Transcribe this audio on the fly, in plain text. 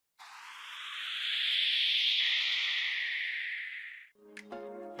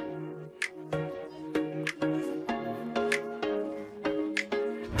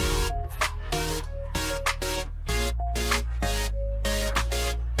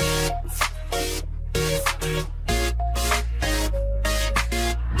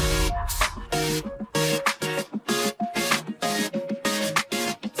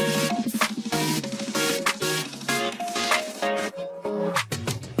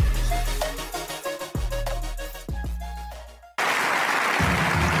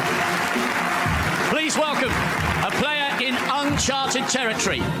uncharted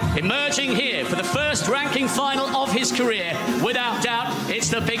territory. Emerging here for the first ranking final of his career. Without doubt, it's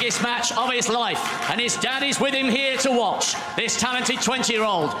the biggest match of his life. And his dad is with him here to watch. This talented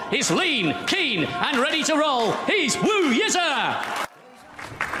 20-year-old is lean, keen and ready to roll. He's Yize.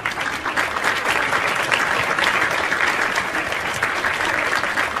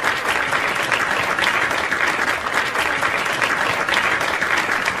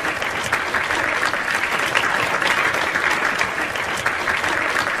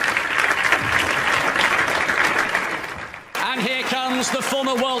 The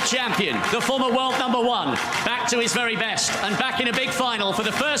former world champion, the former world #1, back to his very best and back in a big final for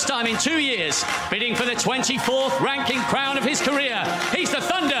the first time in 2 years, bidding for the 24th ranking crown of his career. He's the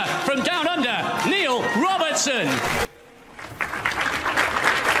Thunder from down under, Robertson.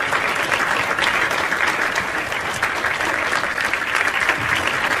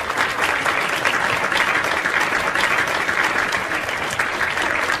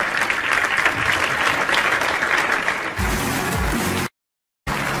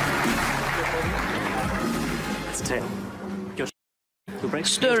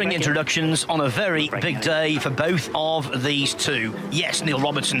 Stirring introductions on a very big day for both of these two. Yes, Neil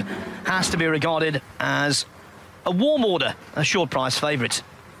Robertson has to be regarded as a warm order, a short price favourite.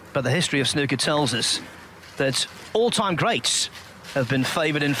 But the history of snooker tells us that all-time greats have been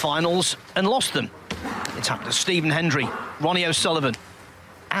favoured in finals and lost them. It's happened to Stephen Hendry, Ronnie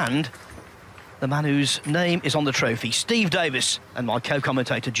and the man whose name is on the trophy, Steve Davis, and my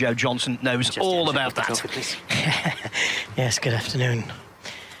co-commentator Joe Johnson knows all about that. Yes, good afternoon.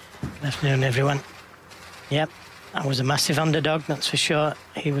 Good afternoon, everyone. Yep, I was a massive underdog, that's for sure.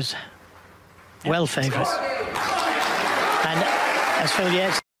 He was well favoured. And as Phil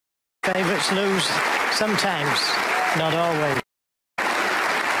Yates, favourites lose sometimes, not always.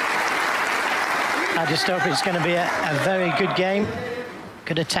 I just hope it's going to be a very good game.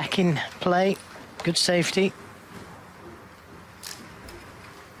 Good attacking play, good safety.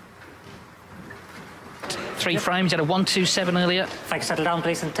 Three frames, you had a 1-2-7 earlier. If I could settle down,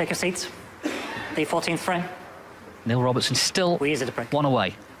 please, and take your seats. The 14th frame. Neil Robertson still one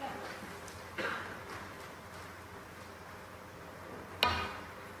away.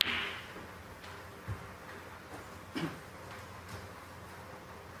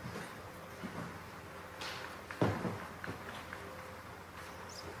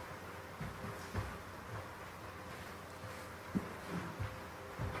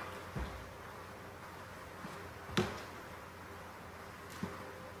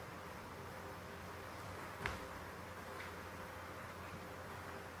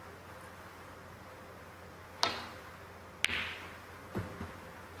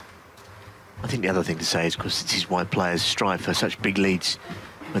 I think the other thing to say is, because this is why players strive for such big leads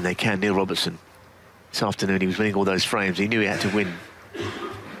when they can. Neil Robertson, this afternoon, he was winning all those frames. He knew he had to win,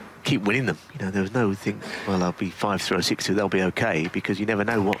 keep winning them. You know, there was no thing, well, I'll be 5-3 or 6-2, they'll be okay, because you never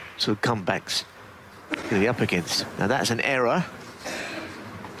know what sort of comebacks you're going to be up against. Now, that's an error,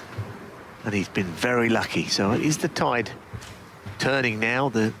 and he's been very lucky. So is the tide turning now,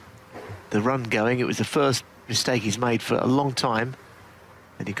 the run going? It was the first mistake he's made for a long time,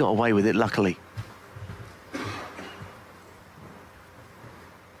 and he got away with it, luckily.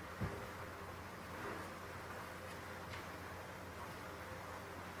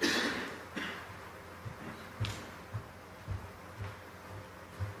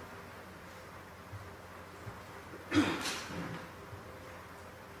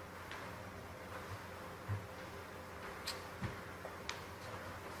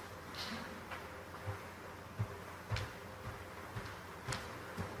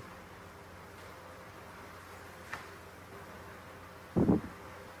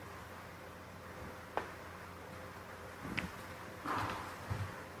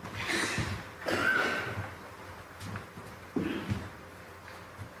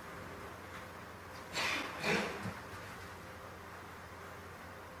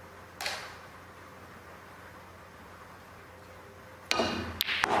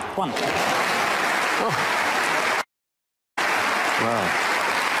 One. Oh. Wow.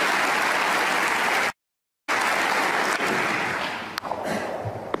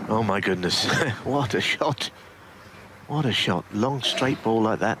 Oh my goodness. What a shot. What a shot. Long straight ball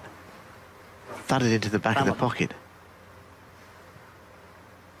like that. Thudded into the back of the pocket.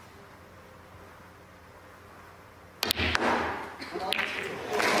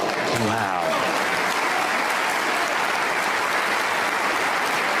 Wow.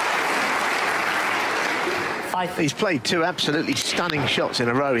 He's played two absolutely stunning shots in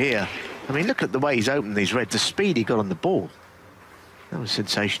a row here. I mean, look at the way he's opened these reds, the speed he got on the ball. That was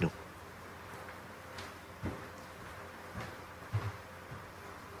sensational.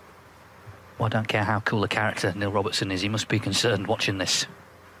 Well, I don't care how cool a character Neil Robertson is, he must be concerned watching this.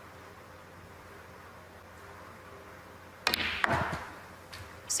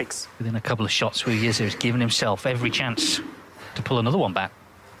 Six. Within a couple of shots where Yize has given himself every chance to pull another one back.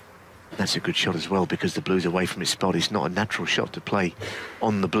 That's a good shot as well, because the blue's away from its spot. It's not a natural shot to play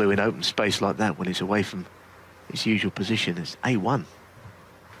on the blue in open space like that when it's away from its usual position. It's A1.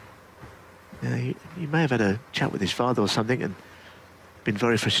 He may have had a chat with his father or something and been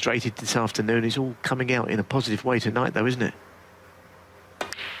very frustrated this afternoon. It's all coming out in a positive way tonight, though, isn't it?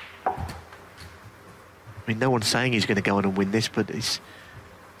 I mean, no one's saying he's going to go on and win this, but it's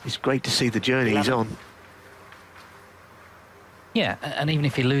great to see the journey he's on. Yeah, and even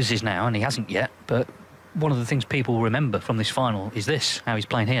if he loses now, and he hasn't yet, but one of the things people remember from this final is this, how he's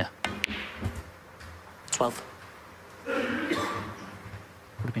playing here. 12.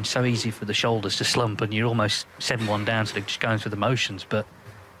 Would have been so easy for the shoulders to slump and you're almost 7-1 down, so they're just going through the motions, but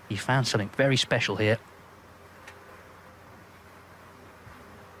he found something very special here.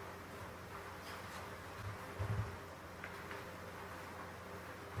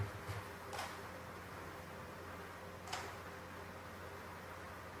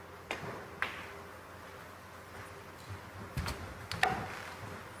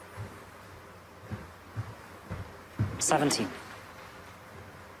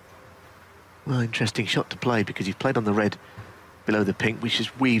 Well, interesting shot to play, because you've played on the red below the pink, which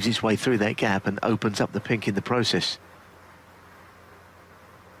just weaves its way through that gap and opens up the pink in the process.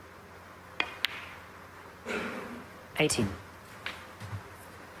 $18.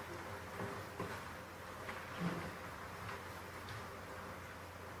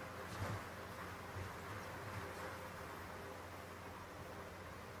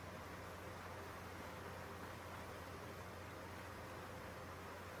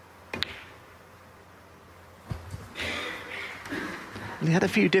 Well, he had a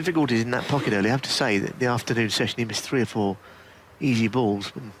few difficulties in that pocket earlier. I have to say that the afternoon session he missed 3 or 4 easy balls,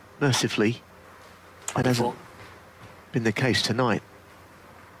 but mercifully that hasn't been the case tonight.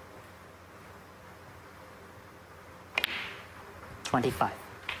 25.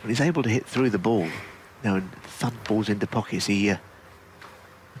 When he's able to hit through the ball, and thud balls into pockets, I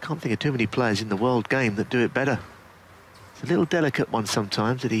can't think of too many players in the world game that do it better. It's a little delicate one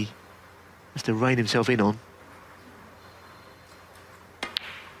sometimes that he has to rein himself in on.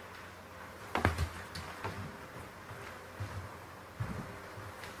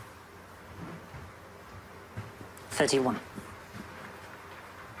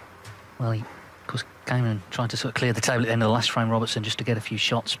 Well, he, of course, came and tried to sort of clear the table at the end of the last frame, Robertson, just to get a few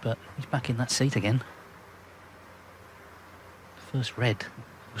shots, but he's back in that seat again. First red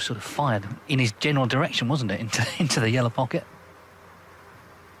was sort of fired in his general direction, wasn't it, into the yellow pocket.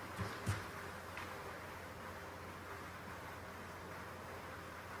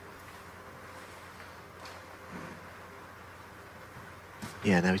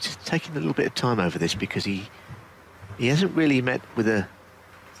 Yeah, no, he's just taking a little bit of time over this, because he hasn't really met with a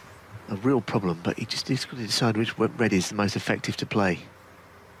real problem, but he's got to decide which red is the most effective to play.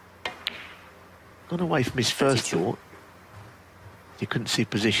 Gone away from his first thought. He couldn't see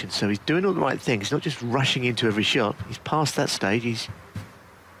position, so he's doing all the right things. He's not just rushing into every shot. He's past that stage. He's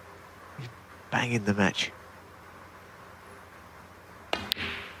banging the match.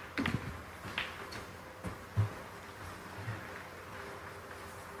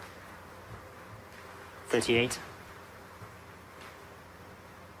 $38.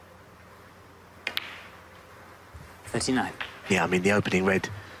 $39. Yeah, I mean, the opening red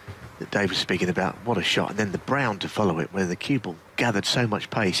that Dave was speaking about, what a shot. And then the brown to follow it, where the cue ball gathered so much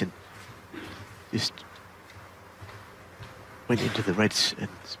pace and just went into the reds and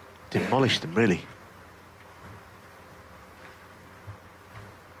demolished them, really.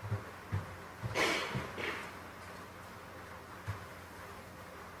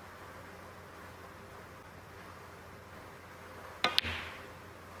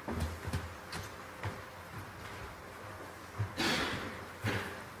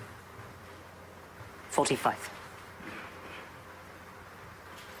 $45.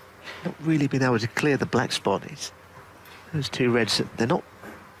 Not really been able to clear the black spot. It's those two reds, they're not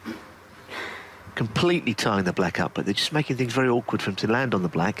completely tying the black up, but they're just making things very awkward for him to land on the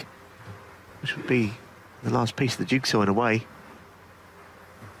black, which would be the last piece of the jigsaw in a way.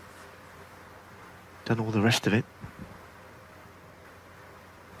 Done all the rest of it.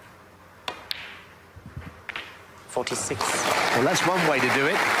 $46. Well, that's one way to do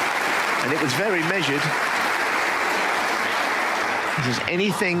it, and it was very measured. If there's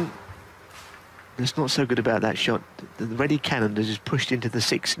anything that's not so good about that shot, the ready cannon is just pushed into the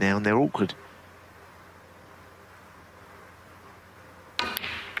 6 now, and they're awkward.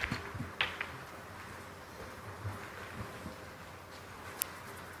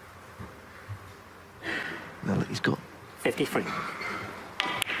 53.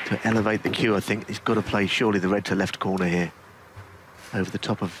 To elevate the cue, I think he's got to play surely the red to left corner here. Over the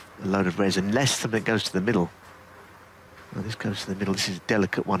top of a load of reds, unless something goes to the middle. Well, this goes to the middle. This is a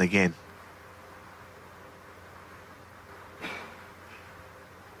delicate one again.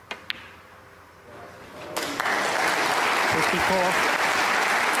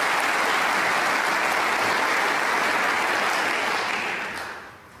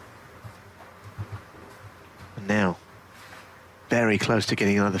 And now, very close to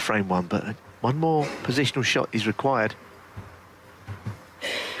getting another frame one, but one more positional shot is required.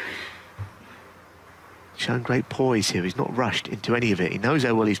 Shown great poise here. He's not rushed into any of it. He knows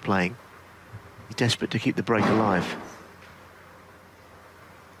how well he's playing. He's desperate to keep the break alive.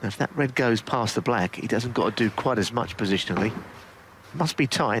 Now, if that red goes past the black, he doesn't got to do quite as much positionally. Must be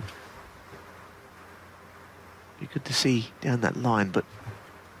tight. Be good to see down that line, but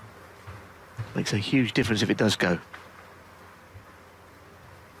makes a huge difference if it does go.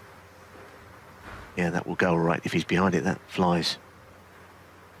 Yeah, that will go all right. If he's behind it, that flies.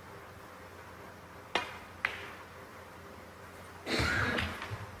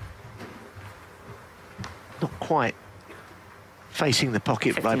 Not quite facing the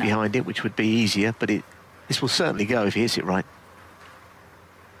pocket 59. Right behind it, which would be easier, but this will certainly go if he hits it right.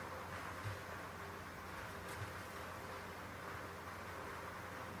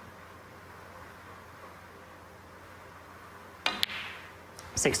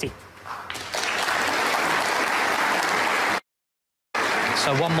 $60.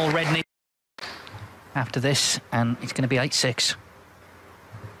 So one more red knee after this, and it's going to be 8-6.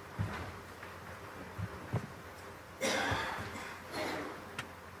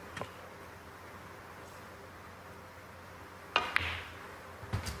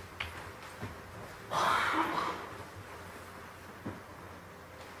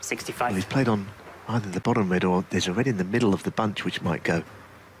 Well, he's played on either the bottom red or there's a red in the middle of the bunch which might go.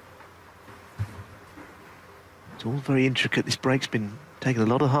 It's all very intricate. This break's been taking a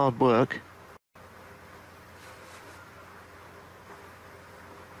lot of hard work.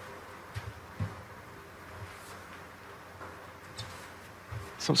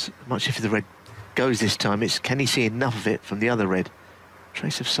 It's not so much if the red goes this time, it's can he see enough of it from the other red?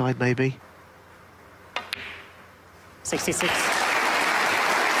 Trace of side maybe. 66.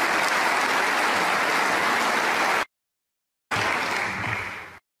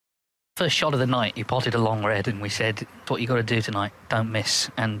 First shot of the night, he potted a long red, and we said, what you got to do tonight, don't miss.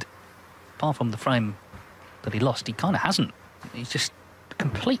 And apart from the frame that he lost, he kind of hasn't. He's just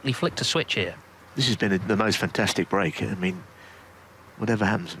completely flicked a switch here. This has been the most fantastic break. I mean, whatever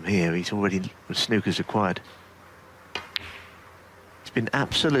happens from here, he's already snooker's acquired. It's been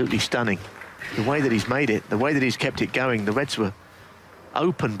absolutely stunning. The way that he's made it, the way that he's kept it going. The reds were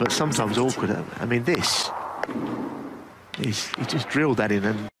open, but sometimes awkward. I mean, this he just drilled that in,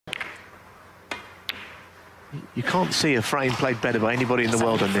 and you can't see a frame played better by anybody in the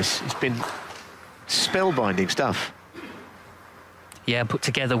world than this. It's been spellbinding stuff. Yeah, put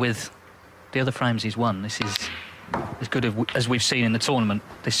together with the other frames he's won, this is as good as we've seen in the tournament,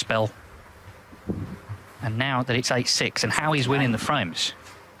 this spell. And now that it's 8-6, and how he's winning the frames,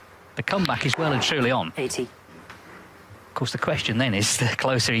 the comeback is well and truly on. 80. Of course, the question then is, the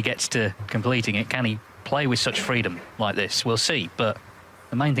closer he gets to completing it, can he play with such freedom like this? We'll see, but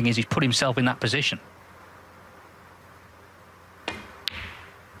the main thing is he's put himself in that position.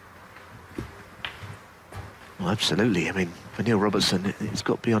 Well, absolutely. I mean, for Neil Robertson, it's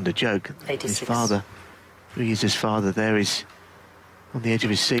got beyond a joke. 86. His father, who is his father, there is on the edge of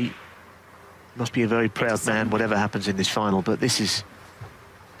his seat. Must be a very proud 87. man, whatever happens in this final. But it's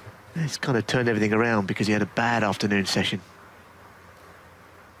kind of turned everything around because he had a bad afternoon session.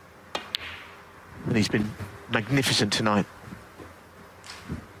 And he's been magnificent tonight.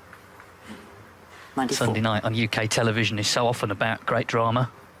 94. Sunday night on UK television is so often about great drama.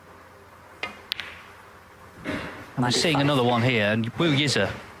 And we're seeing another one here, and Yize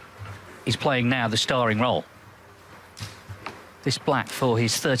is playing now the starring role. This black for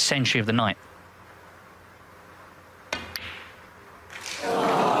his third century of the night.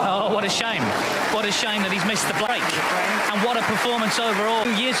 Oh, what a shame. What a shame that he's missed the break. And what a performance overall.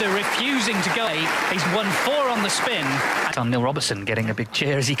 Yize refusing to go. He's won 4 on the spin. And Neil Robertson getting a big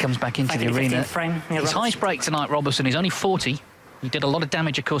cheer as he comes back into the arena. His highest break tonight, Robertson, is only 40. He did a lot of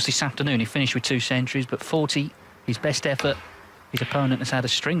damage, of course, this afternoon. He finished with 2 centuries, but 40, his best effort. His opponent has had a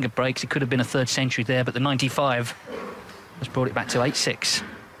string of breaks. It could have been a 3rd century there, but the 95 has brought it back to 8-6.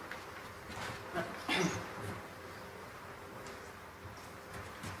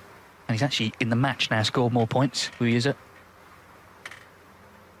 And he's actually, in the match now, scored more points. Who is it?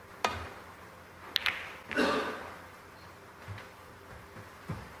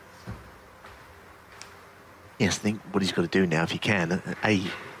 has to think what he's got to do now if he can. A,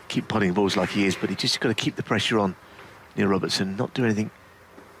 keep putting balls like he is, but he just got to keep the pressure on Neil Robertson, not do anything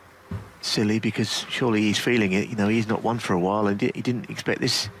silly, because surely he's feeling it. You know, he's not won for a while, and he didn't expect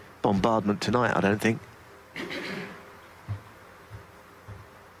this bombardment tonight, I don't think.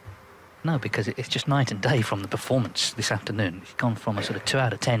 No, because it's just night and day from the performance this afternoon. He's gone from a sort of 2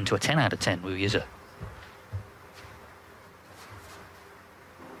 out of 10 to a 10 out of 10 with Yize.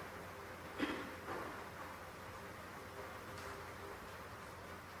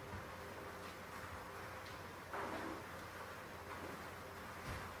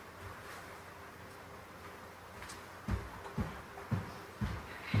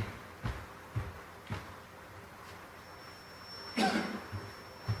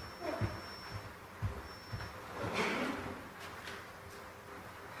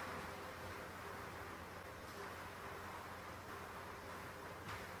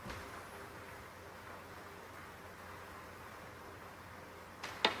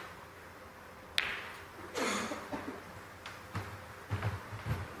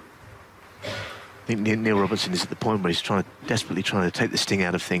 I think Neil Robertson is at the point where he's desperately trying to take the sting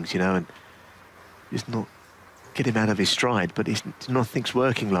out of things, you know, and just not get him out of his stride, but nothing's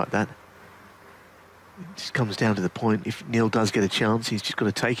working like that. It just comes down to the point, if Neil does get a chance, he's just got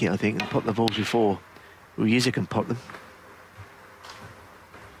to take it, I think, and pot the balls before Yize can pot them.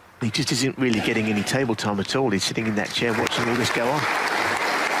 He just isn't really getting any table time at all. He's sitting in that chair watching all this go on.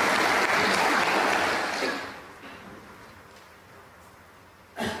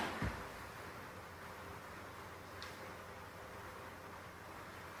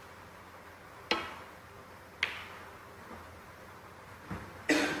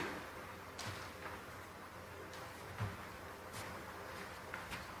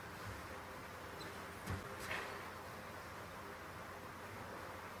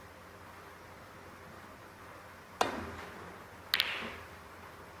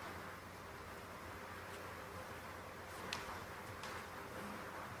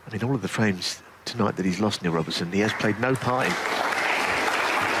 I mean, all of the frames tonight that he's lost, Neil Robertson, he has played no part in.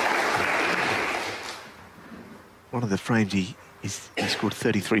 One of the frames he scored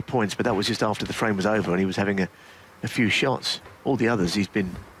 33 points, but that was just after the frame was over and he was having a few shots. All the others, he's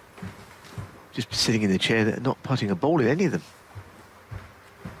been just sitting in the chair, not putting a ball in any of them.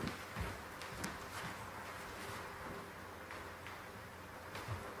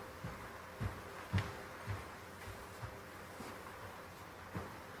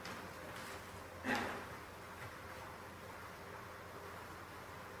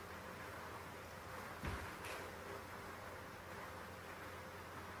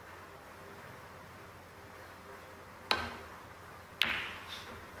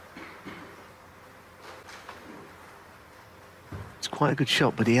 Quite a good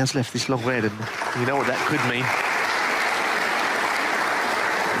shot, but he has left this long red, and you know what that could mean.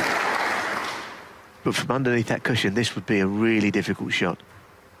 But from underneath that cushion, this would be a really difficult shot.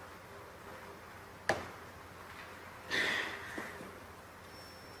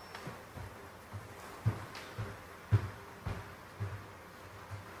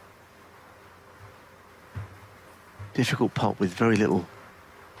 Difficult pot with very little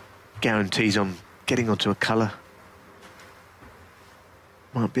guarantees on getting onto a colour.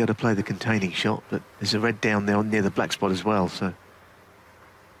 Might be able to play the containing shot, but there's a red down there near the black spot as well, so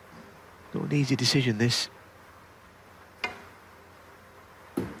not an easy decision, this.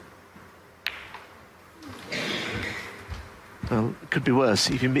 Well, it could be worse.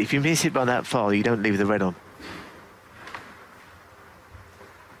 If you miss it by that far, you don't leave the red on.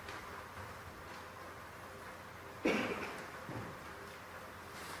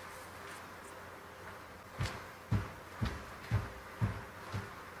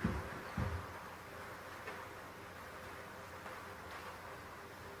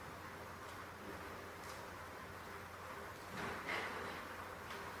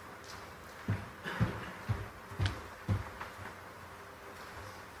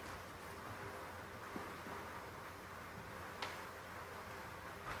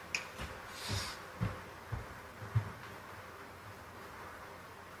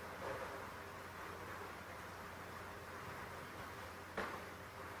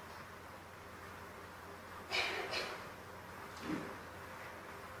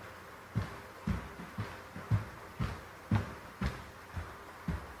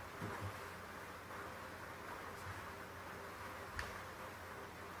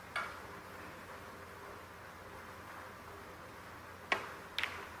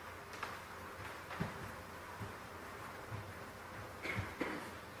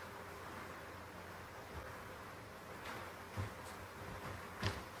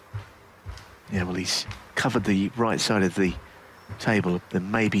 Yeah, well, he's covered the right side of the table. There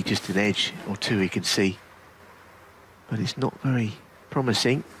may be just an edge or two he can see, but it's not very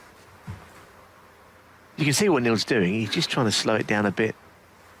promising. You can see what Neil's doing. He's just trying to slow it down a bit,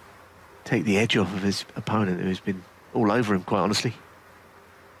 take the edge off of his opponent, who's been all over him, quite honestly,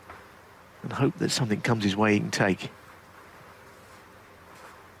 and hope that something comes his way he can take.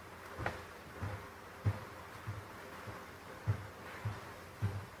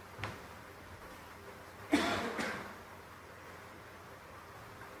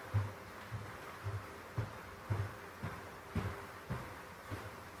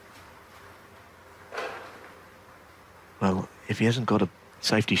 Well, if he hasn't got a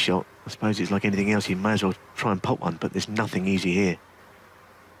safety shot, I suppose it's like anything else, he may as well try and pop one, but there's nothing easy here.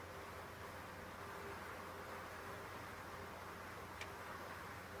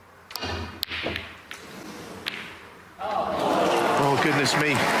 Oh, goodness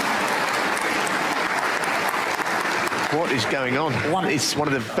me. What is going on? It's one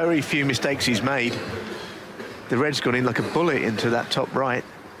of the very few mistakes he's made. The red's gone in like a bullet into that top right.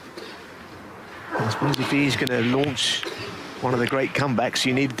 I suppose if he's going to launch one of the great comebacks,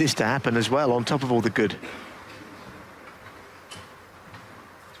 you need this to happen as well, on top of all the good.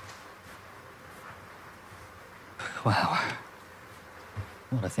 Wow.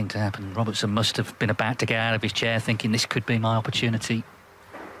 What a thing to happen. Robertson must have been about to get out of his chair thinking this could be my opportunity.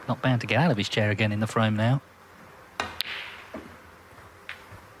 Not bound to get out of his chair again in the frame now.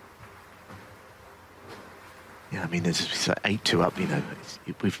 Yeah, I mean, there's 8-2 up, you know.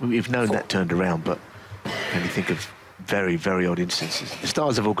 We've known that turned around, but can you think of very, very odd instances? The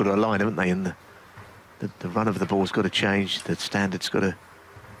stars have all got to align, haven't they? And the run of the ball's got to change, the standard's got to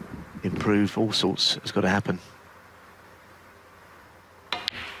improve, all sorts has got to happen.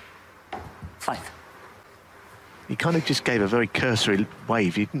 5. He kind of just gave a very cursory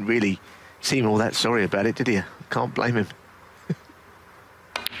wave. He didn't really seem all that sorry about it, did he? Can't blame him.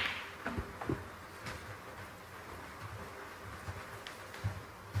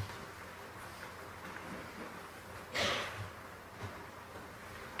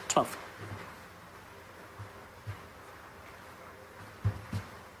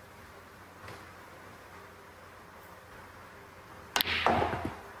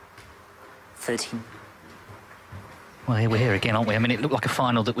 Well, we're here again, aren't we? I mean, it looked like a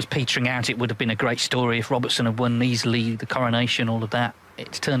final that was petering out. It would have been a great story if Robertson had won easily, the coronation, all of that.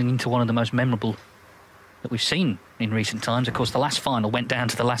 It's turning into one of the most memorable that we've seen in recent times. Of course, the last final went down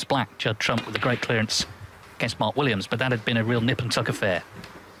to the last black, Judd Trump with a great clearance against Mark Williams, but that had been a real nip and tuck affair.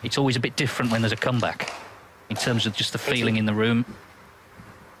 It's always a bit different when there's a comeback in terms of just the feeling in the room.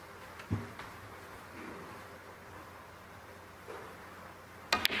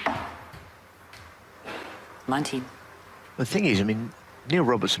 The thing is, I mean, Neil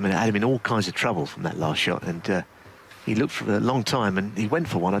Robertson had him in all kinds of trouble from that last shot, and he looked for a long time and he went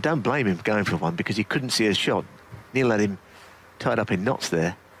for one. I don't blame him going for one because he couldn't see a shot. Neil had him tied up in knots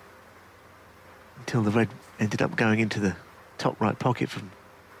there until the red ended up going into the top right pocket from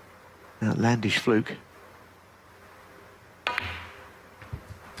an outlandish fluke.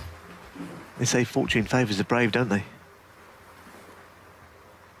 They say fortune favours the brave, don't they?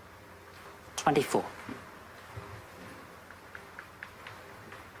 24.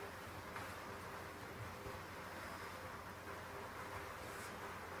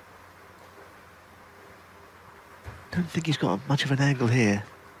 I don't think he's got much of an angle here.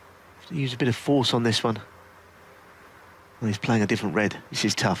 He used a bit of force on this one. Well, he's playing a different red. This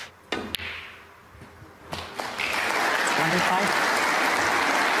is tough. 25.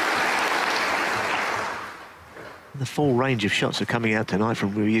 The full range of shots are coming out tonight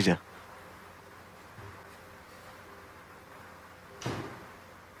from Yize.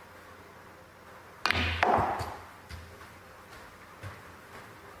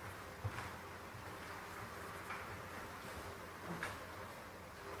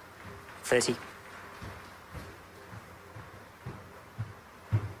 $30.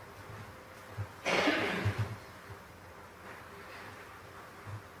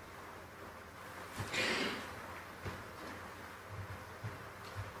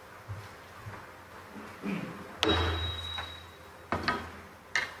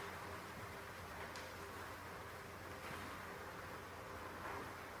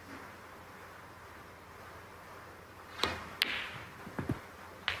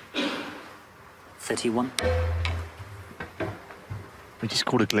 We just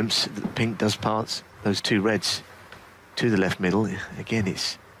caught a glimpse that the pink does parts those two reds to the left middle. Again,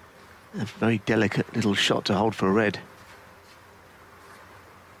 it's a very delicate little shot to hold for a red.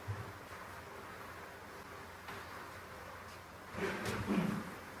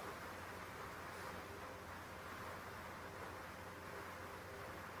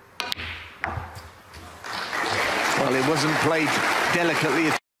 Well, it wasn't played delicately.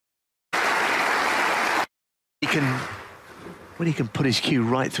 When he can put his cue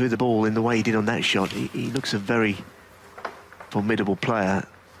right through the ball in the way he did on that shot, he looks a very formidable player.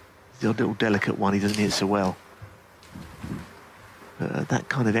 The little delicate one, he doesn't hit so well. That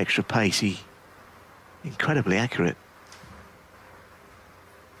kind of extra pace, incredibly accurate.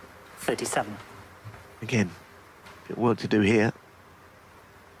 37. Again, bit of work to do here.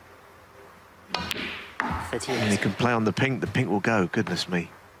 38. And he can play on the pink will go, goodness me.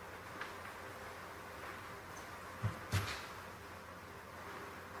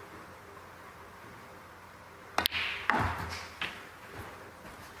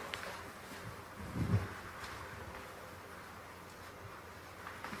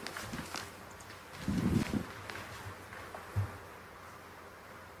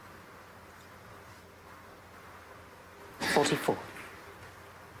 .44.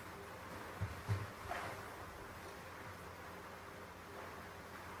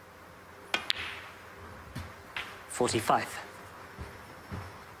 .45.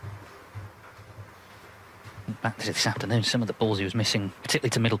 Back to this afternoon, some of the balls he was missing, particularly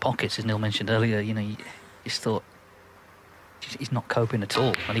to middle pockets, as Neil mentioned earlier, you know, you just thought he's not coping at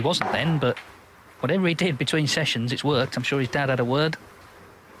all. And he wasn't then, but whatever he did between sessions, it's worked. I'm sure his dad had a word.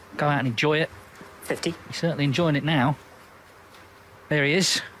 Go out and enjoy it. 50. He's certainly enjoying it now. There he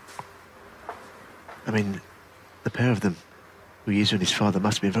is. I mean, the pair of them, Yize and his father,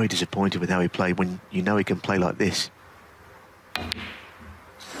 must have been very disappointed with how he played when you know he can play like this. And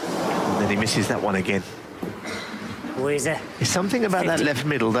then he misses that one again. Yize. There's something about that 50. left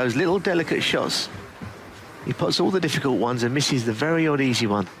middle, those little delicate shots. He puts all the difficult ones and misses the very odd easy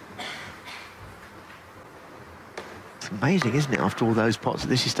one. It's amazing, isn't it, after all those pots,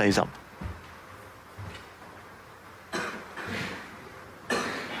 this he stays up.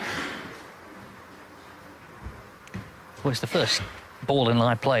 Well, it's the first ball in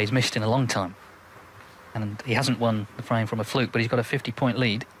live play he's missed in a long time. And he hasn't won the frame from a fluke, but he's got a 50-point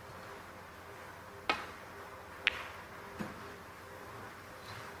lead.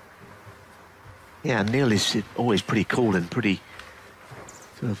 Yeah, Neil is always pretty cool and pretty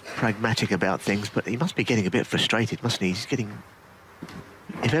sort of pragmatic about things, but he must be getting a bit frustrated, mustn't he? He's getting...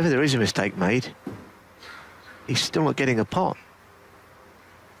 If ever there is a mistake made, he's still not getting a pot.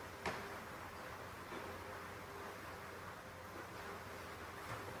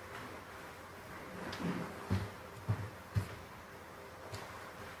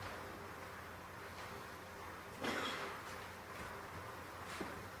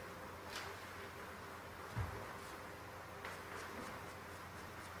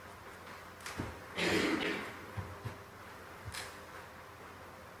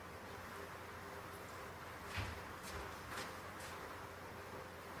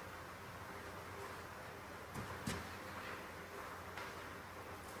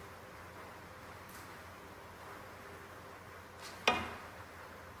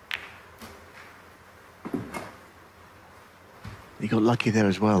 He got lucky there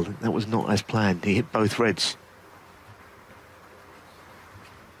as well. That was not as planned. He hit both reds.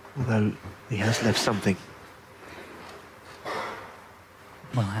 Although he has left something.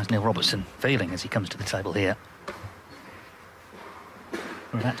 Well, how's Neil Robertson feeling as he comes to the table here?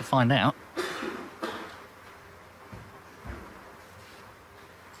 We're about to find out.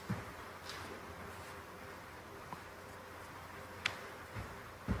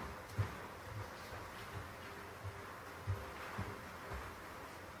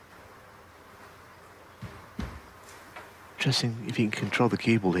 Interesting if he can control the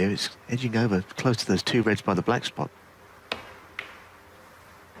cue ball here. It's edging over close to those two reds by the black spot. A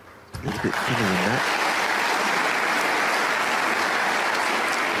little bit thinner than that.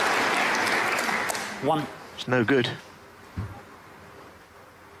 One. It's no good.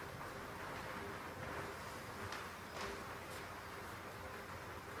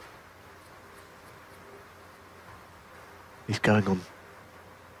 He's going on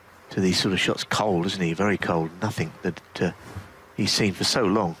to these sort of shots cold, isn't he? Very cold. Nothing that he's seen for so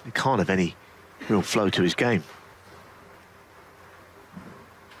long. He can't have any real flow to his game.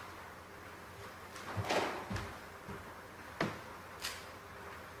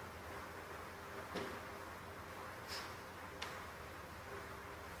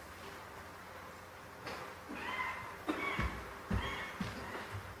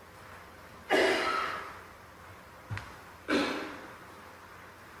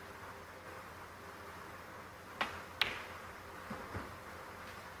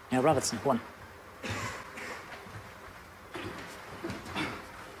 Now Robertson, one.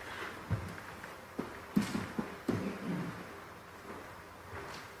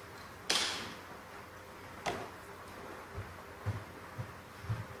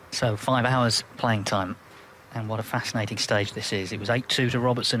 So 5 hours playing time. And what a fascinating stage this is. It was 8-2 to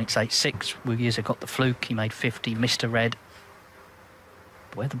Robertson, it's 8-6. Yize got the fluke, he made 50, missed a red.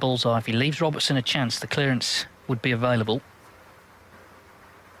 Where the balls are, if he leaves Robertson a chance, the clearance would be available.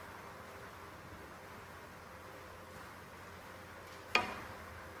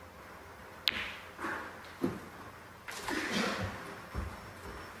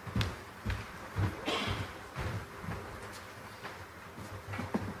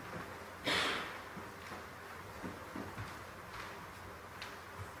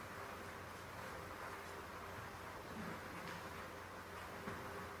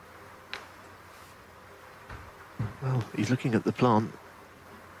 Well, he's looking at the plant.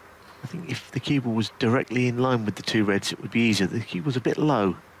 I think if the cue ball was directly in line with the two reds, it would be easier. The cue was a bit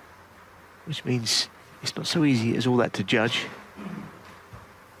low, which means it's not so easy as all that to judge.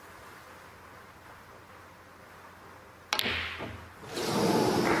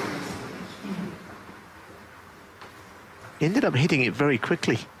 He ended up hitting it very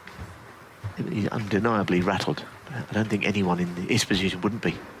quickly. He's undeniably rattled. I don't think anyone in his position wouldn't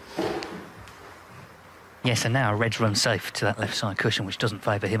be. Yes, and now red's run safe to that left side cushion, which doesn't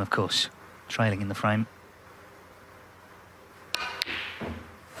favour him, of course, trailing in the frame.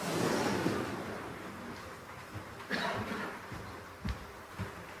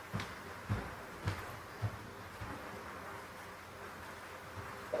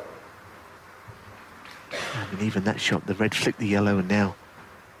 And even that shot, the red flicked the yellow and now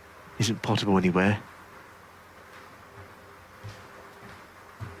isn't potable anywhere.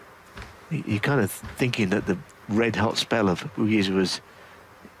 You're kind of thinking that the red hot spell of Yize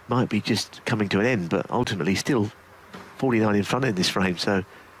might be just coming to an end, but ultimately still 49 in front in this frame, so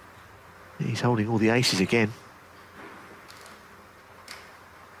he's holding all the aces again.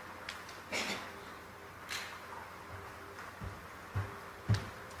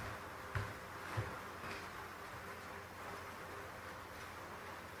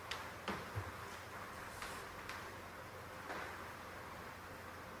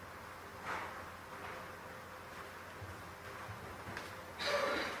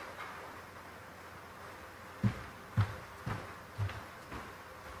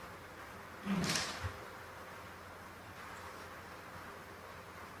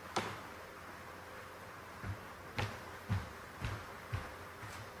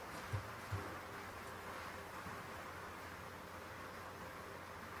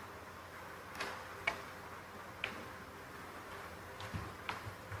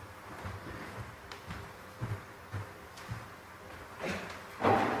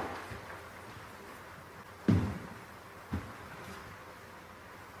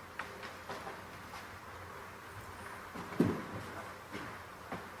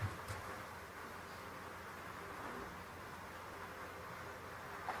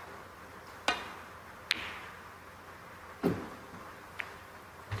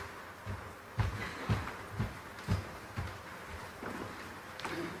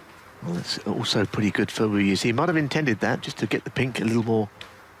 Well, that's also pretty good for Yize. He might have intended that, just to get the pink a little more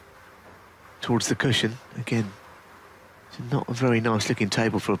towards the cushion. Again, it's not a very nice looking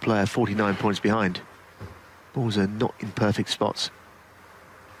table for a player 49 points behind. Balls are not in perfect spots.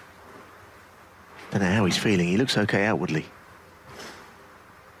 Don't know how he's feeling. He looks okay outwardly.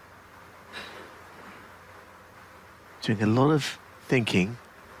 Doing a lot of thinking,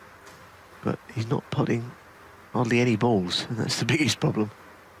 but he's not putting hardly any balls, and that's the biggest problem.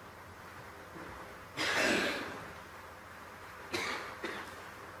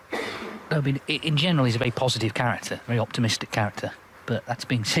 I mean, in general, he's a very positive character, very optimistic character, but that's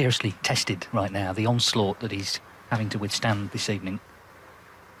being seriously tested right now, the onslaught that he's having to withstand this evening.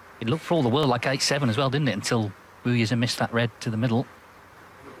 It looked for all the world like 8-7 as well, didn't it, until Yize missed that red to the middle.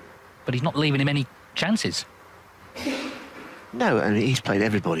 But he's not leaving him any chances. No, I mean, he's played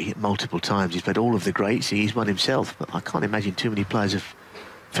everybody multiple times. He's played all of the greats. He's won himself, but I can't imagine too many players have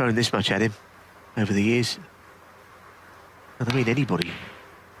thrown this much at him over the years. And I mean anybody.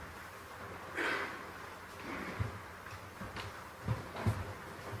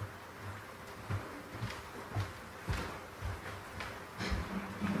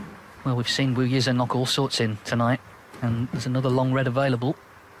 Well, we've seen Yize knock all sorts in tonight, and there's another long red available.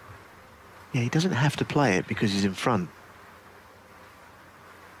 Yeah, he doesn't have to play it because he's in front.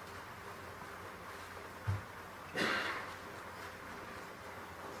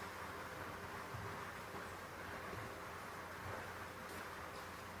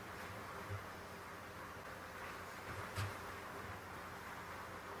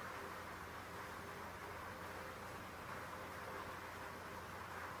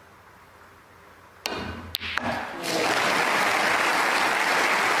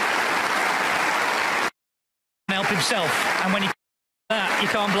 himself, and when he that, you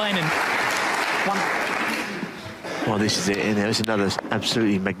can't blame him. Well, this is it, and there's another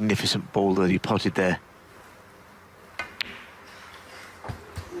absolutely magnificent ball that he potted there.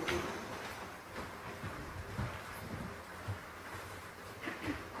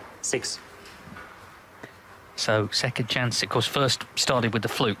 Six. So, second chance, of course, first started with the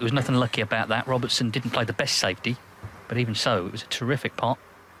fluke. There was nothing lucky about that. Robertson didn't play the best safety, but even so, it was a terrific pot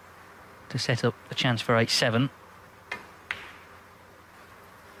to set up a chance for 8-7.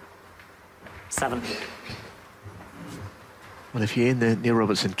 7. Well, if you're in the Neil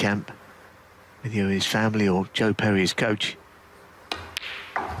Robertson camp with his family or Joe Perry, his coach,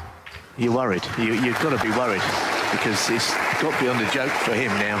 you're worried. You've got to be worried, because it's got beyond a joke for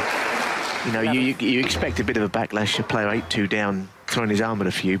him now. You know, you expect a bit of a backlash, a player 8-2 down, throwing his arm at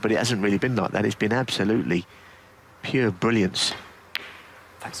a few, but it hasn't really been like that. It's been absolutely pure brilliance.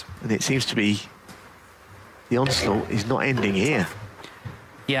 Thanks. And it seems to be the onslaught is not ending here.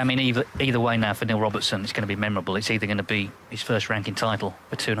 Yeah, I mean, either way now for Neil Robertson, it's going to be memorable. It's either going to be his first ranking title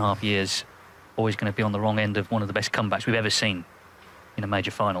for 2.5 years, or he's going to be on the wrong end of one of the best comebacks we've ever seen in a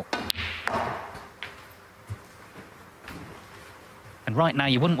major final. And right now,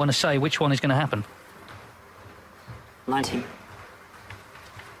 you wouldn't want to say which one is going to happen. 19.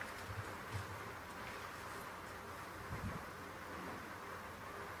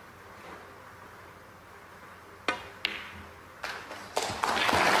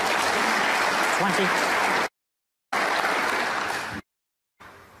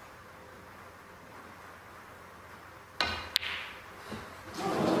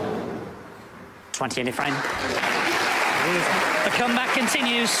 In the frame. The comeback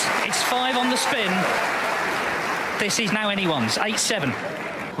continues. It's 5 on the spin. This is now anyone's.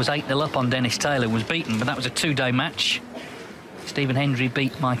 8-7. Was 8-0 up on Dennis Taylor, was beaten, but that was a 2-day match. Stephen Hendry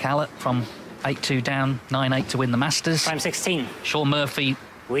beat Mike Hallett from 8-2 down, 9-8 to win the Masters. Frame 16. Sean Murphy,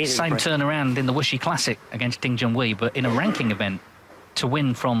 same turnaround in the Wuxi Classic against Ding Junhui, but in a ranking event, to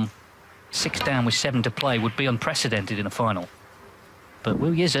win from 6 down with 7 to play would be unprecedented in a final. But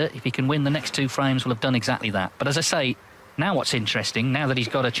Will Yize, if he can win the next 2 frames, will have done exactly that. But as I say, now what's interesting, now that he's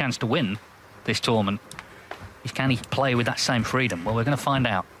got a chance to win this tournament, is can he play with that same freedom? Well, we're going to find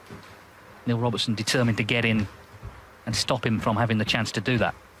out. Neil Robertson determined to get in and stop him from having the chance to do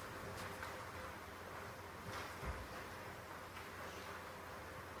that.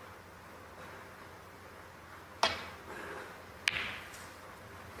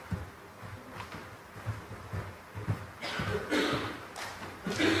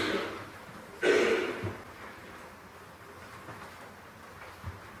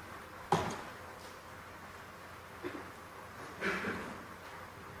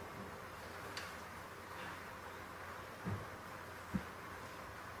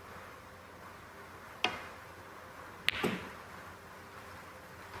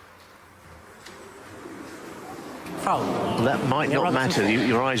 Well, that might not matter.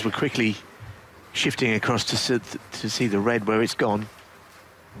 Your eyes were quickly shifting across to see the red where it's gone.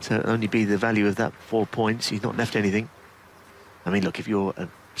 So it'll only be the value of that 4 points. He's not left anything. I mean, look, if you're a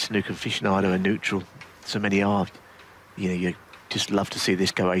snooker aficionado, a neutral, so many are, you know, you just love to see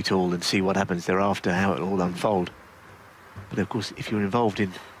this go 8-all and see what happens thereafter, how it'll all unfold. But of course, if you're involved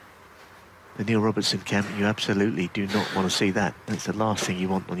in the Neil Robertson camp, you absolutely do not want to see that. That's the last thing you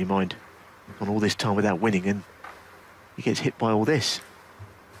want on your mind. On all this time without winning, and he gets hit by all this.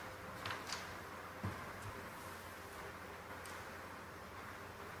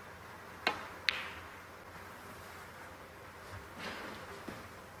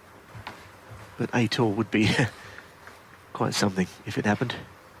 But 8-all would be quite something if it happened.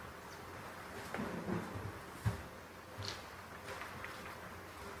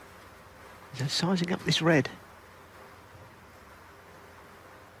 They're sizing up this red.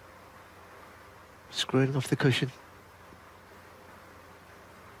 Screwing off the cushion.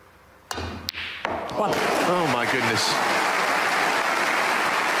 Oh my goodness.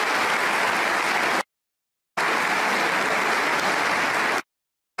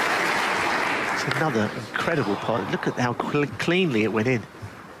 It's another incredible pot. Look at how cleanly it went in.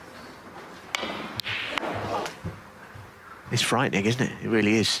 It's frightening, isn't it? It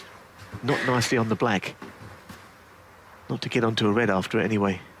really is. Not nicely on the black. Not to get onto a red after it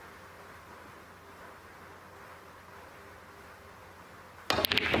anyway.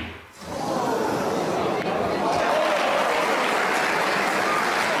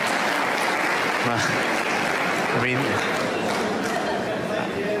 I mean,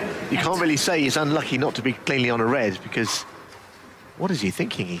 you can't really say he's unlucky not to be cleanly on a red, because what is he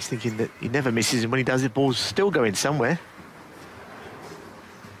thinking? He's thinking that he never misses, and when he does, the ball's still going somewhere.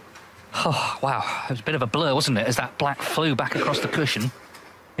 Oh, wow. It was a bit of a blur, wasn't it, as that black flew back across the cushion.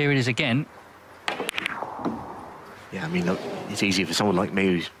 Here it is again. Yeah, I mean, look, it's easy for someone like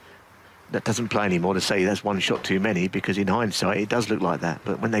me that doesn't play anymore to say that's one shot too many, because in hindsight it does look like that.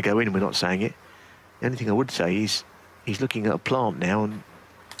 But when they go in, we're not saying it. The only thing I would say is he's looking at a plant now, and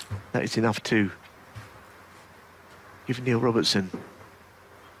that is enough to give Neil Robertson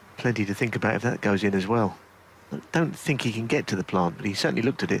plenty to think about if that goes in as well. I don't think he can get to the plant, but he certainly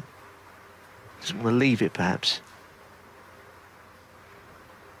looked at it. Doesn't want to leave it, perhaps.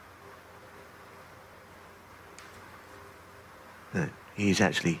 No, he is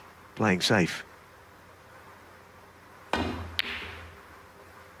actually playing safe. And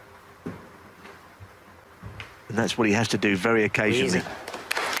that's what he has to do very occasionally. Easy.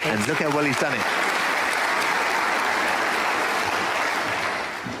 And look how well he's done it.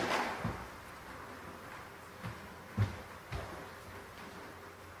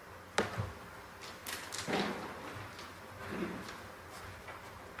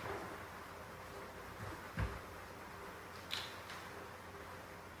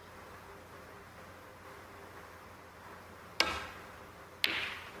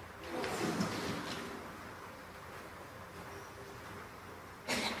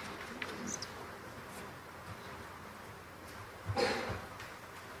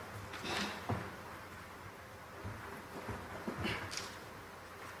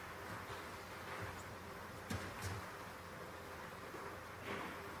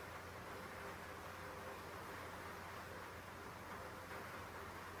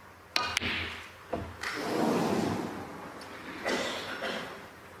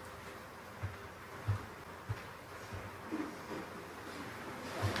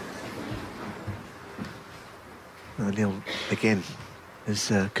 Neil, again,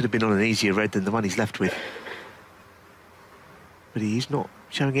 could have been on an easier red than the one he's left with. But he's not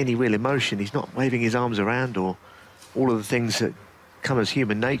showing any real emotion. He's not waving his arms around, or all of the things that come as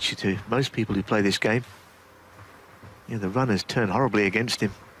human nature to most people who play this game. You know, the run has turned horribly against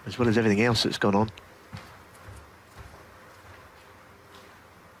him, as well as everything else that's gone on.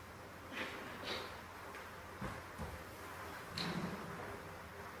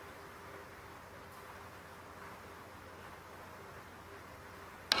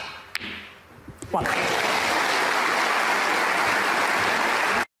 One.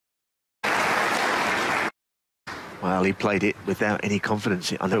 Well, he played it without any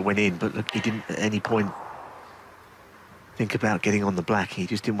confidence. I know it went in, but look, he didn't at any point think about getting on the black. He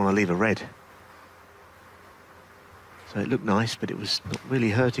just didn't want to leave a red. So it looked nice, but it was not really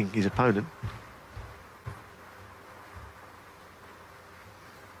hurting his opponent.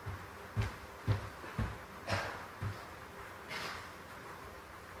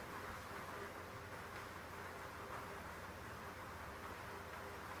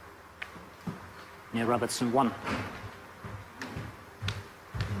 Neil Robertson, 1.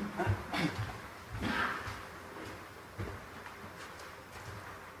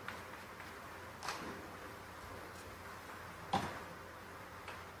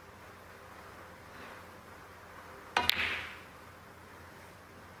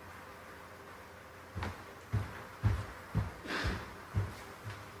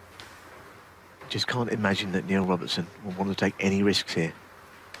 Just can't imagine that Neil Robertson will want to take any risks here.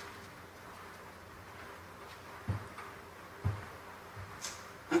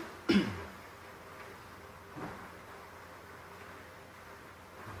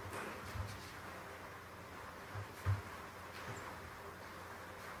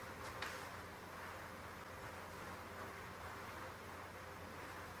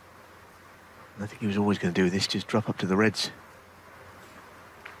 I think he was always going to do this, just drop up to the reds.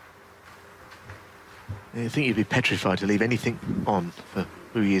 I think you'd be petrified to leave anything on for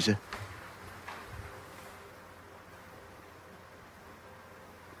Yize.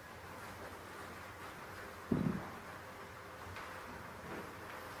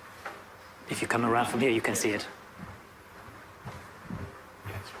 If you come around from here, you can see it.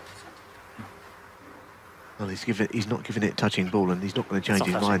 Well, he's not giving it a touching ball, and he's not going to change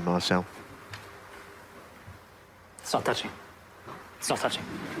his mind, Marcel. It's not touching. It's not touching.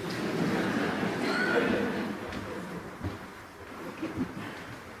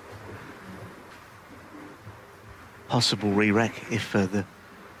 Possible re-rack if the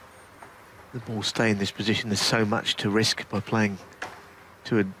ball stay in this position. There's so much to risk by playing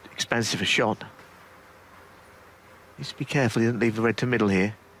too expansive a shot. Needs to be careful he doesn't leave the red to middle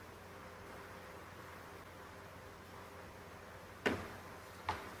here.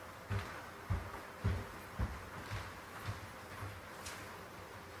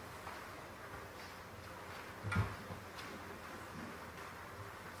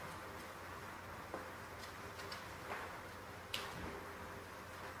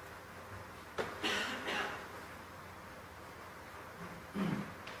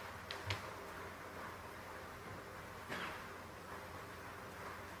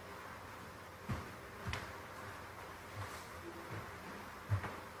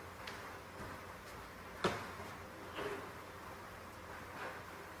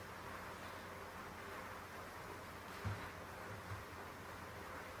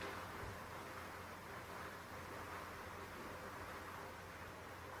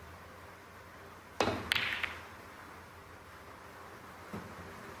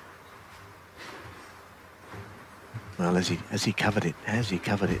 Well, as he covered it,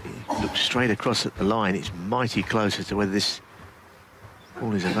 he looked straight across at the line. It's mighty close as to whether this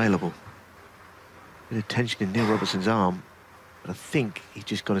ball is available. Bit of tension in Neil Robertson's arm, but I think he's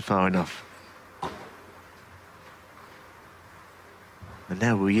just got it far enough. And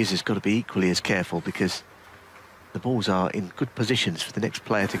now Yize has got to be equally as careful because the balls are in good positions for the next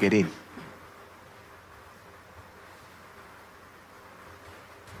player to get in.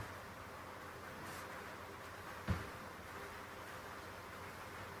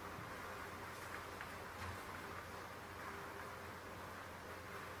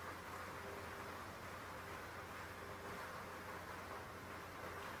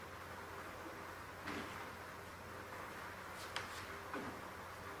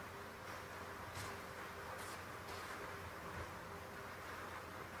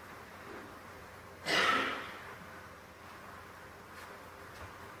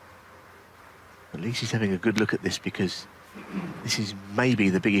 At least he's having a good look at this because this is maybe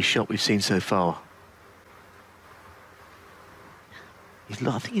the biggest shot we've seen so far.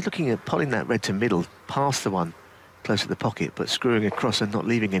 I think he's looking at pulling that red to middle past the one close to the pocket, but screwing across and not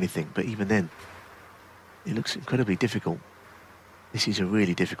leaving anything. But even then, it looks incredibly difficult. This is a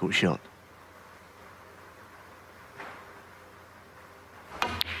really difficult shot.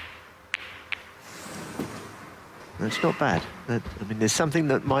 That's not bad. I mean, there's something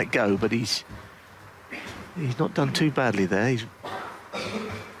that might go, but he's not done too badly there. He's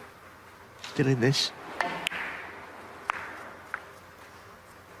still in this.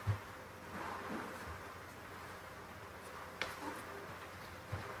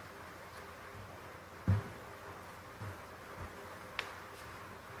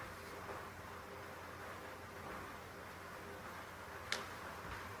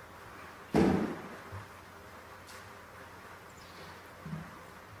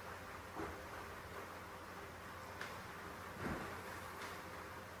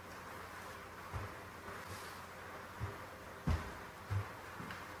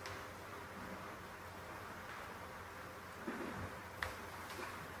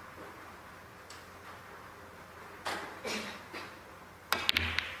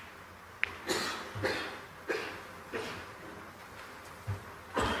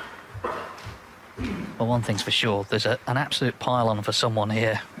 Well, one thing's for sure, there's an absolute pile-on for someone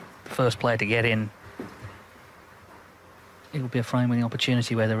here. The first player to get in. It will be a frame-winning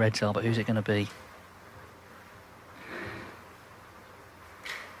opportunity where the Reds are, but who's it going to be?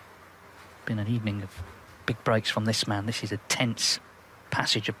 Been an evening of big breaks from this man. This is a tense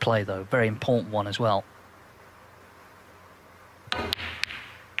passage of play, though. Very important one as well.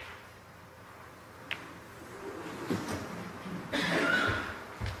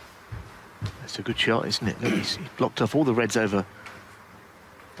 It's a good shot, isn't it? Look, he's blocked off all the Reds over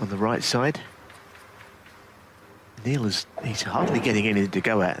on the right side. Neil he's hardly getting anything to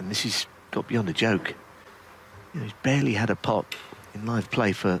go at, and this has got beyond a joke. You know, he's barely had a pot in live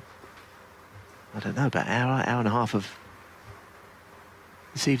play for, I don't know, about an hour and a half of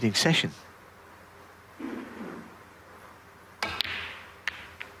this evening's session.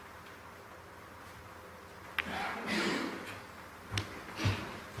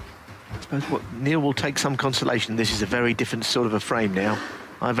 I suppose what Neil will take some consolation. This is a very different sort of a frame now.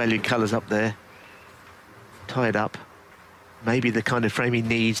 High value colours up there, tied up. Maybe the kind of frame he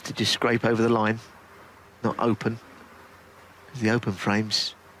needs to just scrape over the line, not open. The open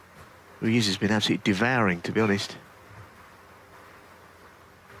frames, Yize has been absolutely devouring, to be honest.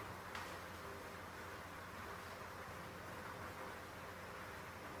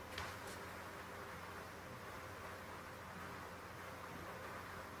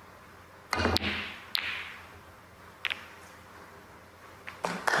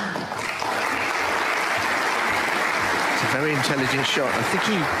 Very intelligent shot. I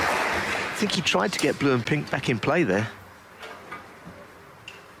think he tried to get blue and pink back in play there.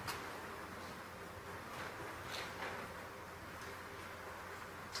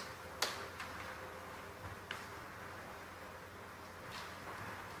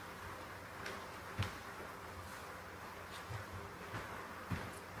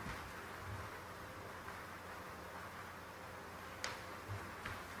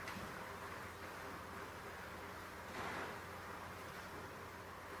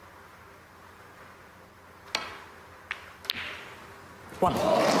 One.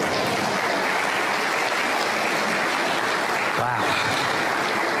 Wow.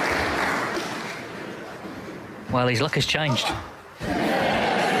 Well, his luck has changed. He's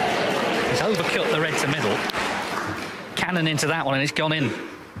overcut the red to middle. Cannon into that one, and it's gone in.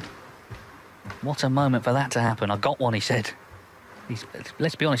 What a moment for that to happen. I got one, he said.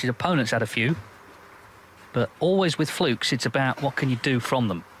 Let's be honest, his opponent's had a few. But always with flukes, it's about what can you do from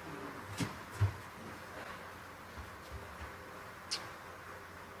them.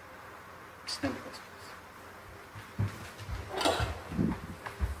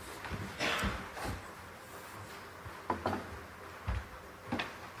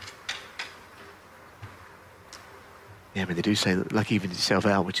 Yeah, I mean, they do say that luck evens itself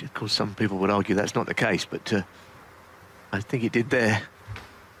out, which, of course, some people would argue that's not the case, but I think it did there.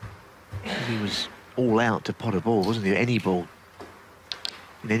 He was all out to pot a ball, wasn't he? Any ball,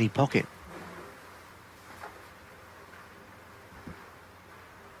 in any pocket.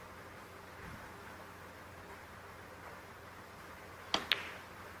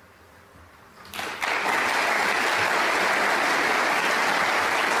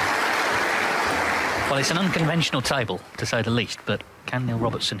 Well, it's an unconventional table, to say the least, but can Neil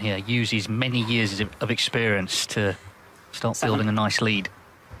Robertson here use his many years of experience to start building a nice lead?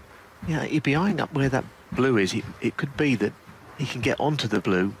 Yeah, he'd be eyeing up where that blue is. It could be that he can get onto the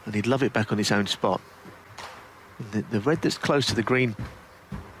blue and he'd love it back on his own spot. The red that's close to the green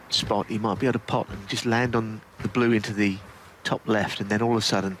spot, he might be able to pot and just land on the blue into the top left, and then all of a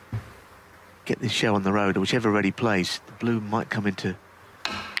sudden get this show on the road, or whichever red he plays, the blue might come into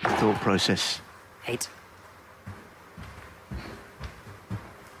the thought process. 8.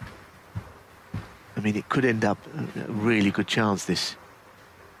 I mean, it could end up a really good chance, this.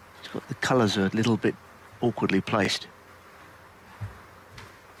 It's got the colours are a little bit awkwardly placed.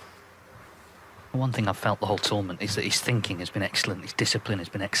 One thing I've felt the whole tournament is that his thinking has been excellent, his discipline has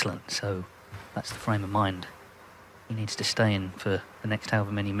been excellent, so that's the frame of mind he needs to stay in for the next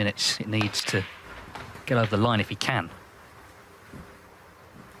however many minutes it needs to get over the line if he can.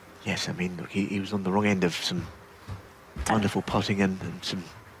 Yes, I mean, look, he was on the wrong end of some wonderful potting and some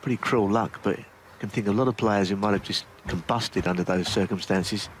pretty cruel luck, but I can think of a lot of players who might have just combusted under those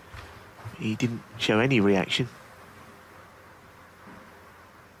circumstances. He didn't show any reaction.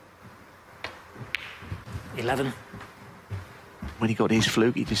 11. When he got his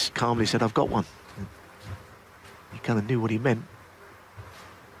fluke, he just calmly said, "I've got one." He kind of knew what he meant.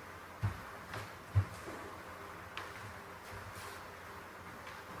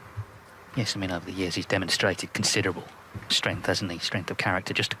 Yes, I mean, over the years he's demonstrated considerable strength, hasn't he? Strength of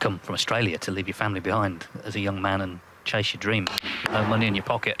character, just to come from Australia, to leave your family behind as a young man and chase your dream. No money in your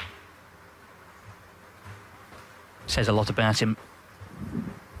pocket. Says a lot about him.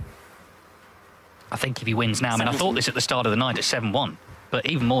 I think if he wins now, I mean, I thought this at the start of the night at 7-1, but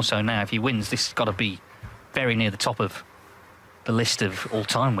even more so now, if he wins, this has got to be very near the top of the list of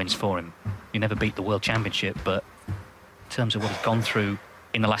all-time wins for him. You never beat the World Championship, but in terms of what he's gone through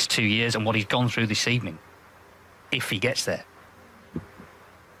in the last 2 years and what he's gone through this evening, if he gets there.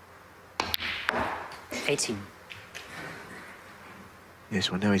 18.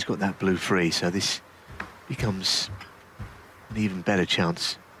 Yes, well, now he's got that blue free, so this becomes an even better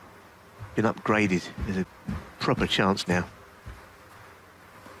chance. Been upgraded. There's a proper chance now.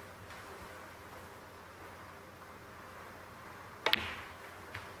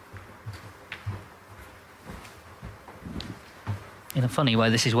 In a funny way,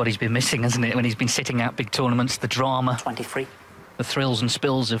 this is what he's been missing, hasn't it? When he's been sitting out big tournaments, the drama, 23. the thrills and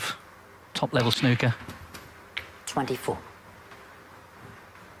spills of top-level snooker. 24.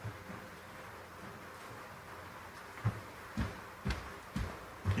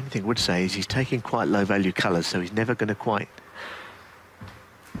 The only thing I would say is he's taking quite low-value colours, so he's never going to quite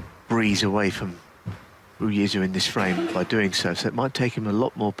breeze away from Yize in this frame by doing so. So it might take him a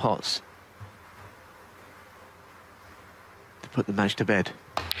lot more pots to put the match to bed.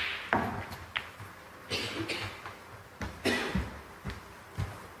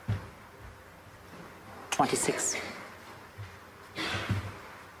 $26.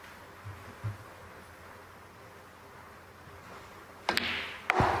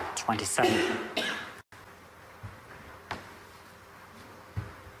 27.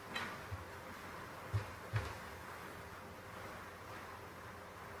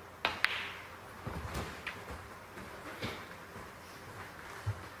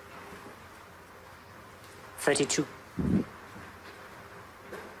 $32.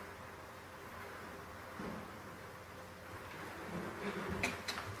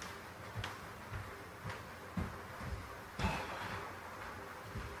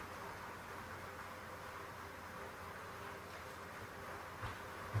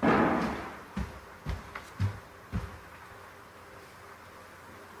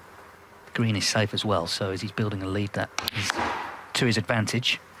 Green is safe as well, so as he's building a lead that is to his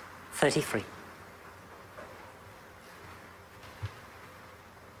advantage. 33.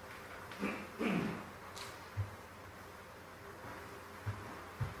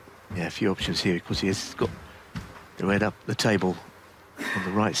 Yeah, a few options here because he has got the red up the table on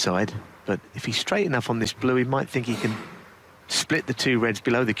the right side. But if he's straight enough on this blue, he might think he can split the two reds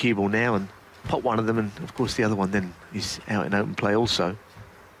below the cue ball now and pop one of them, and of course the other one then is out in open play also.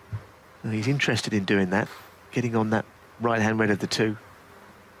 So he's interested in doing that, getting on that right-hand red of the two,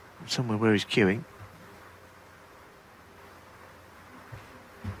 somewhere where he's cueing.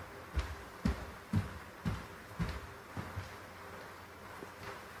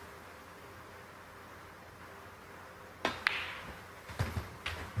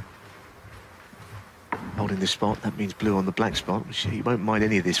 Holding this spot, that means blue on the black spot, which he won't mind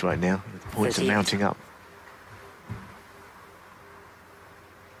any of this right now. The points are mounting up.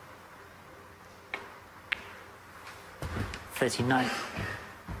 $39.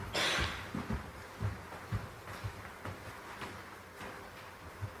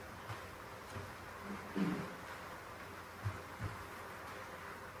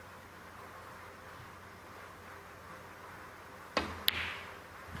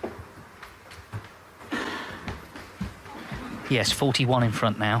 Yes, 41 in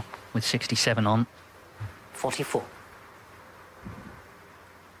front now, with 67 on. 44.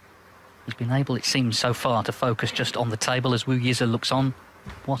 He's been able, it seems so far, to focus just on the table as Yize looks on.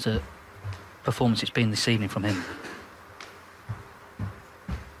 What a performance it's been this evening from him.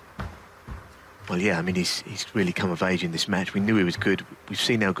 Well, yeah, I mean, he's really come of age in this match. We knew he was good. We've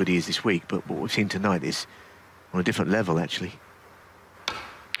seen how good he is this week, but what we've seen tonight is on a different level, actually.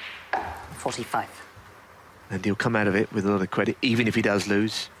 45. And he'll come out of it with a lot of credit, even if he does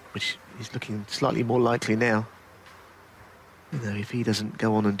lose, which is looking slightly more likely now. You know, if he doesn't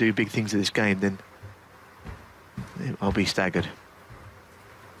go on and do big things in this game, then I'll be staggered.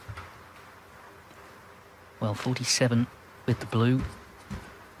 Well, 47 with the blue.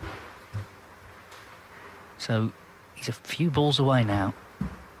 So he's a few balls away now.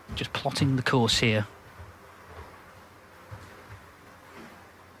 Just plotting the course here.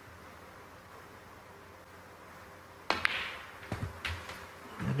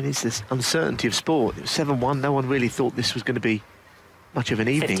 I mean, it's this uncertainty of sport. It was 7-1. No one really thought this was going to be much of an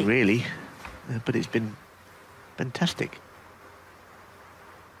evening, 50. really. But it's been fantastic.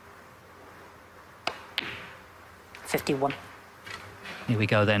 51. Here we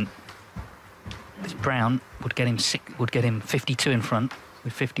go then. This brown would get him 52 in front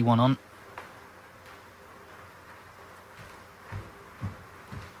with 51 on.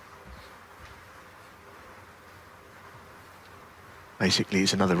 Basically,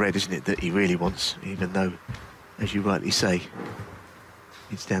 it's another red, isn't it, that he really wants, even though, as you rightly say,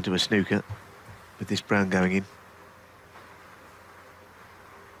 it's down to a snooker with this brown going in.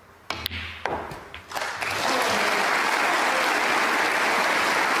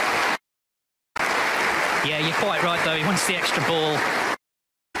 Yeah, you're quite right, though. He wants the extra ball.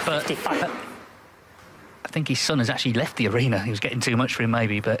 But 55. I think his son has actually left the arena. He was getting too much for him,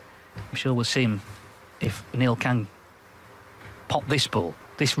 maybe, but I'm sure we'll see him if Neil can pop this ball.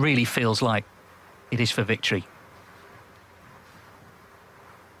 This really feels like it is for victory.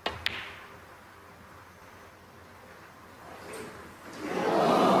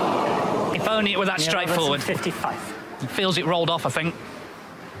 If only it were that straightforward. 55. He feels it rolled off, I think.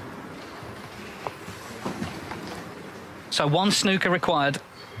 So one snooker required.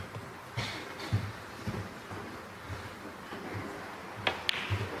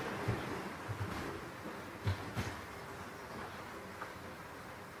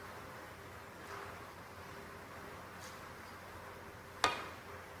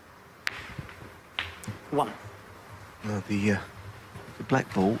 One. Well, the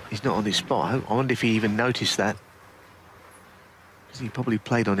black ball is not on his spot. I wonder if he even noticed that, because he probably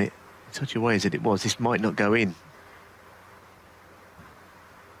played on it in such a way as that it was. This might not go in.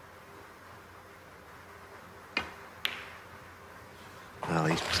 Well,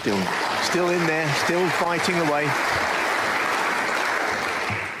 he's still in there, still fighting away.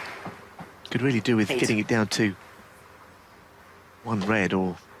 Could really do with getting it down to one red,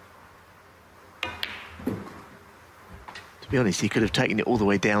 or to be honest, he could have taken it all the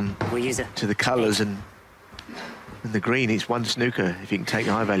way down to the colours, and the green. It's one snooker if he can take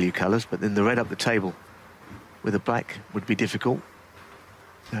high value colours, but then the red up the table with a black would be difficult.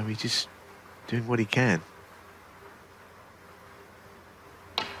 So he's just doing what he can.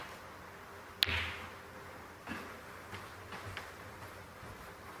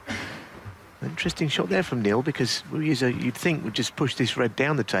 Interesting shot there from Neil, because Yize, you'd think, would just push this red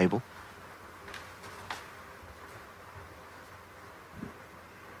down the table.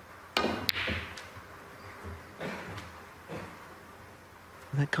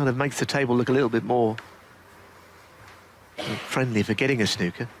 And that kind of makes the table look a little bit more friendly for getting a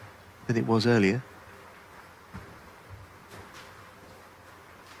snooker than it was earlier.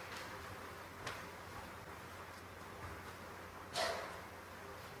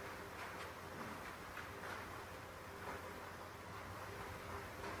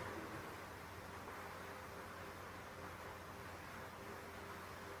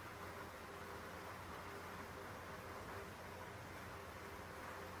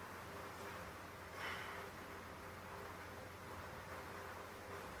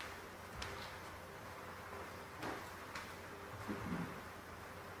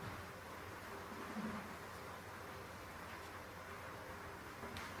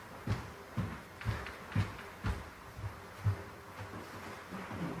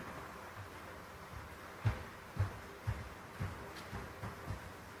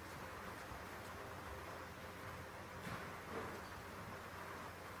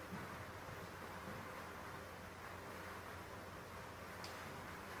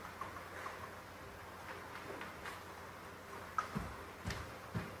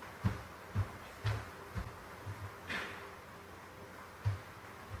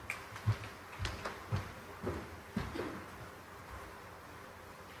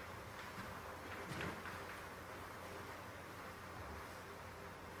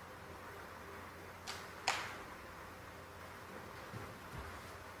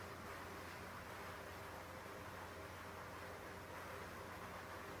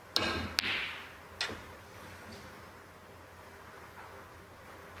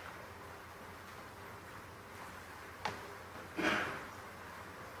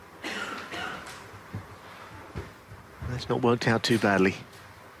 It's not worked out too badly.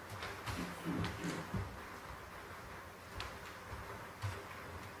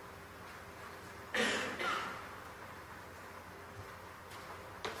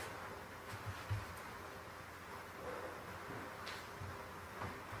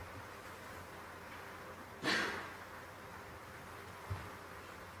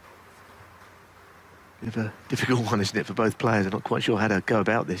 Bit of a difficult one, isn't it, for both players? I'm not quite sure how to go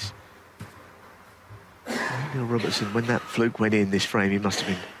about this. Neil Robertson, when that fluke went in this frame, he must have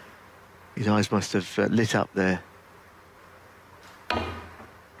been... his eyes must have lit up there.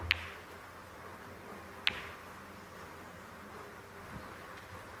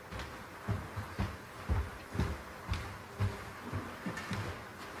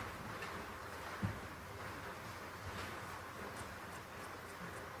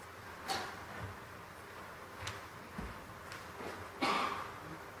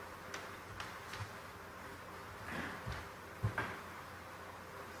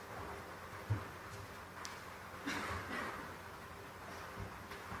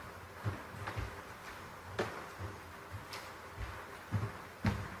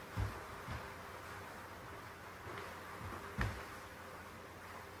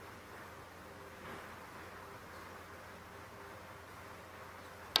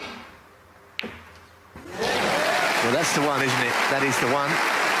 Well, that's the one, isn't it? That is the one.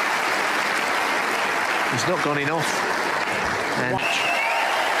 He's not gone in off. And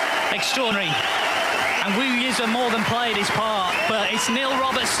Extraordinary. And Yize more than played his part, but it's Neil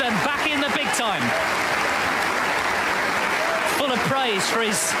Robertson back in the big time. Full of praise for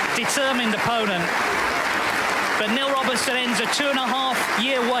his determined opponent. But Neil Robertson ends a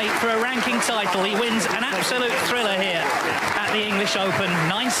 2.5-year wait for a ranking title. He wins an absolute thriller here at the English Open,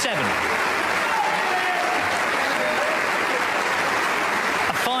 9-7.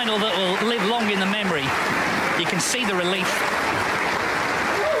 Final that will live long in the memory. You can see the relief.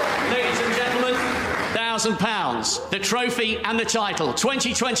 Ladies and gentlemen, £1,000, the trophy and the title.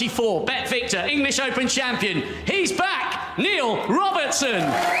 2024 Bet Victor English Open champion. He's back, Neil Robertson.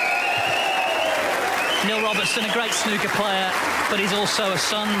 Neil Robertson, a great snooker player, but he's also a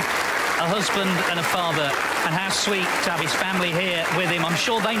son, a husband and a father. And how sweet to have his family here with him. I'm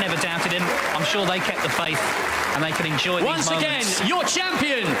sure they never doubted him. I'm sure they kept the faith and they can enjoy these moments. Once again, your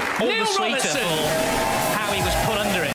champion, All Neil the sweeter Robertson. for how he was put under it.